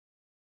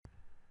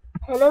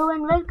Hello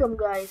and welcome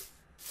guys.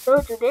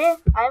 So today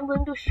I am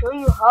going to show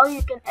you how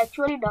you can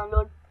actually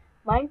download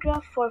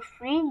Minecraft for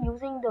free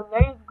using the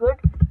very good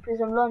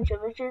Prism launcher,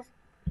 which is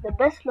the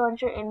best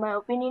launcher in my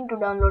opinion to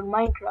download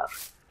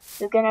Minecraft.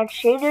 You can add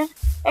shaders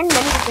and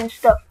many different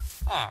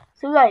stuff.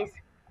 So guys,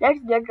 let's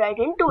get right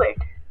into it.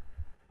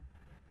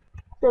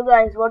 So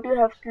guys, what you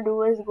have to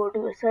do is go to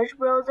your search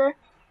browser,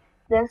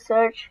 then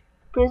search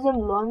Prism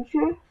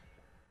launcher,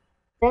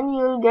 then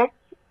you will get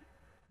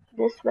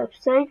this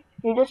website.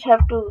 You just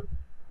have to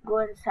go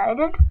inside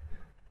it,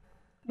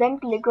 then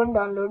click on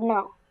download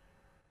now.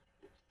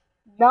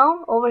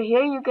 Now over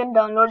here you can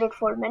download it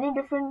for many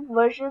different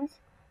versions,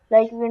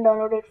 like you can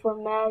download it for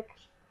Mac,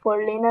 for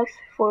Linux,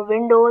 for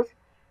Windows,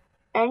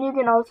 and you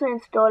can also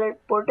install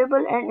it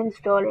portable and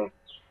installer.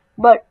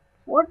 But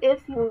what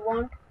if you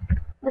want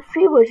the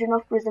free version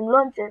of Prism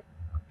Launcher?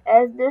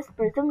 As this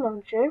Prism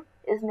Launcher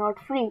is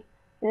not free,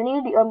 you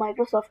need a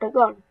Microsoft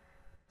account.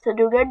 So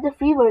to get the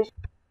free version,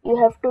 you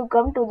have to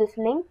come to this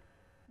link.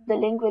 The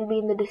link will be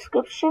in the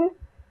description.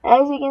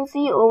 As you can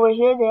see over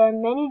here, there are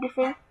many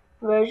different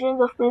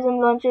versions of Prism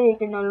Launcher. You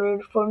can download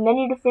it for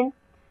many different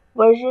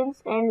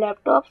versions and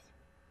laptops,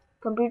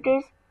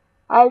 computers.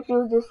 I'll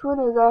choose this one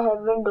as I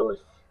have Windows.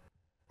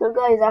 So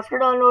guys, after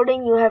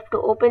downloading, you have to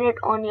open it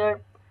on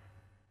your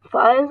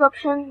files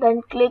option,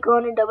 then click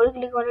on it, double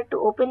click on it to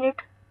open it.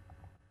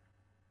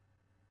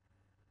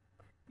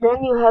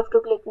 Then you have to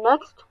click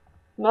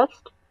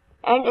next,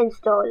 and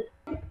install.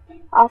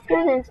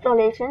 After the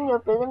installation, your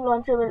Prism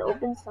launcher will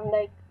open some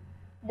like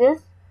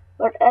this,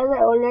 but as I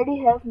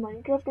already have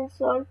Minecraft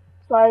installed,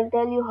 so I'll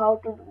tell you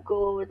how to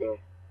go over there.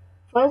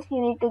 First,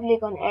 you need to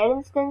click on add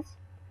instance.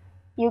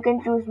 You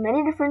can choose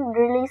many different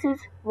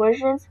releases,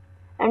 versions,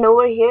 and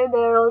over here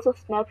there are also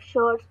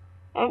snapshots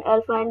and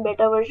alpha and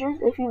beta versions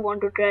if you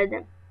want to try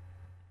them.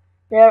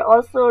 There are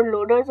also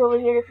loaders over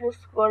here if you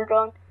scroll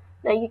down,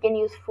 like you can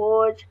use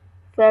Forge,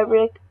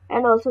 Fabric,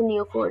 and also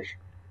NeoForge.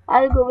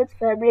 I'll go with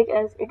Fabric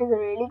as it is a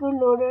really good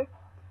loader.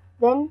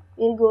 Then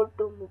we'll go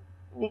to,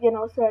 we can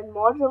also add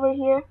mods over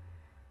here,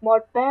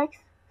 mod packs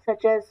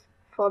such as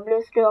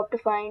Fabulous Ray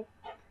Optifine,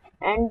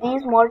 and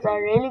these mods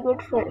are really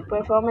good for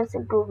performance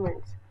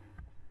improvements.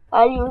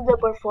 I'll use the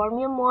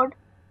Performium mod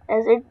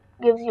as it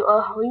gives you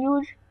a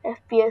huge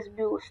FPS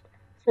boost.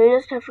 So you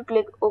just have to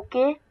click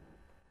OK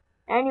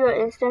and your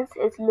instance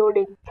is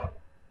loading.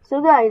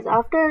 So guys,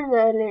 after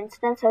the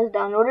instance has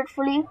downloaded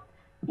fully,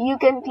 you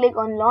can click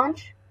on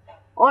launch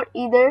or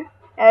either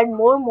add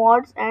more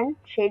mods and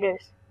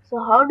shaders.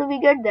 So how do we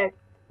get that?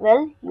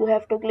 Well, you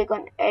have to click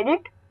on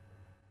edit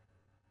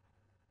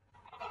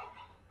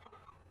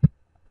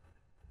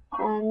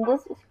and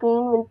this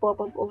screen will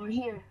pop up over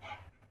here.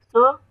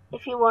 So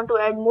if you want to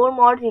add more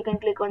mods, you can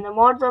click on the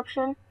mods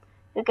option.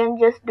 You can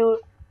just do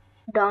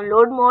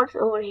download mods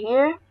over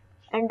here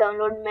and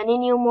download many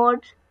new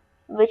mods,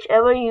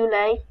 whichever you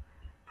like.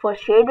 For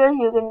shaders,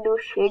 you can do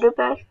shader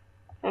packs,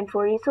 and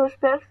for resource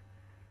packs,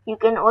 you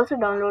can also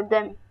download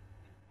them.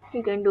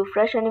 You can do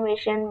fresh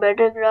animation,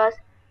 better grass,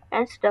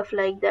 and stuff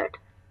like that.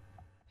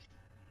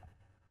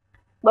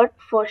 But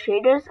for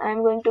shaders, I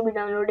am going to be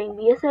downloading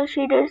BSR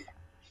shaders.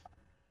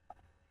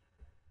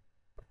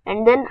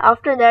 And then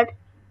after that,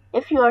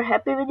 if you are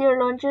happy with your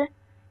launcher,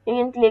 you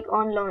can click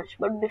on launch.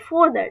 But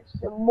before that,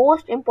 the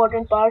most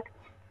important part,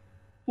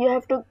 you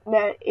have to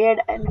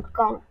add an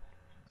account.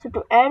 So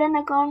to add an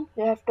account,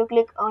 you have to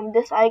click on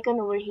this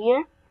icon over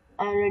here.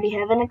 I already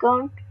have an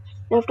account.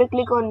 You have to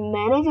click on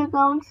manage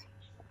accounts.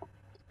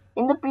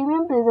 In the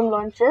premium Prism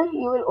launcher,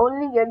 you will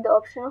only get the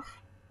option of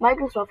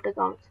Microsoft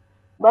accounts.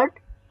 But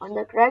on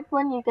the cracked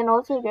one, you can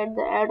also get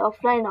the add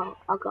offline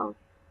account.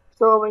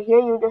 So over here,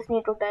 you just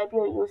need to type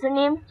your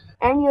username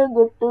and you're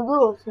good to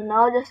go. So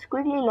now just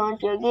quickly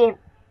launch your game.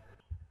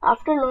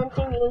 After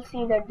launching, you will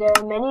see that there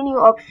are many new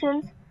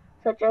options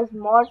such as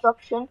mods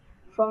option,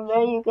 from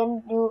where you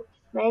can do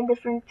many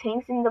different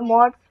things in the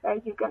mods.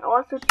 Like you can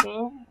also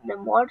change the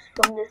mods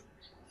from this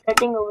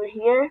setting over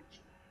here,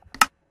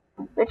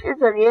 which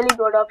is a really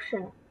good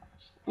option.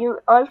 You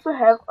also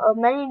have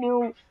many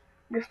new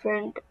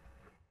different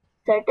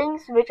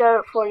settings which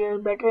are for your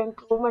better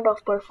improvement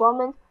of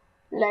performance,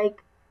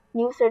 like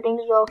new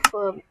settings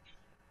of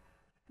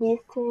these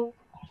things.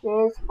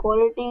 There is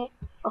quality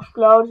of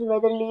clouds,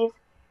 weather leaves,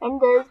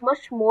 and there is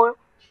much more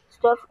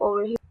stuff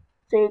over here.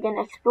 So you can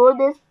explore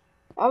this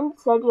and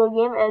set your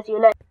game as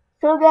you like.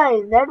 So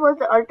guys, that was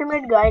the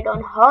ultimate guide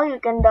on how you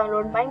can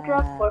download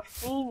Minecraft for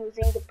free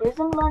using the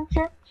Prism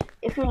launcher.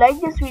 If you like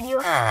this video,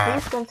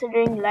 please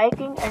consider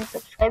liking and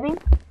subscribing.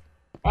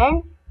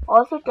 And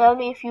also tell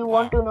me if you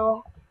want to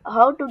know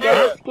how to get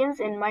the skins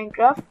in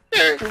Minecraft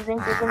using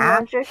Prism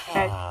launcher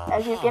cracked,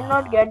 as you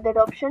cannot get that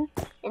option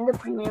in the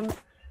premium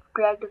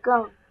cracked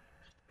account.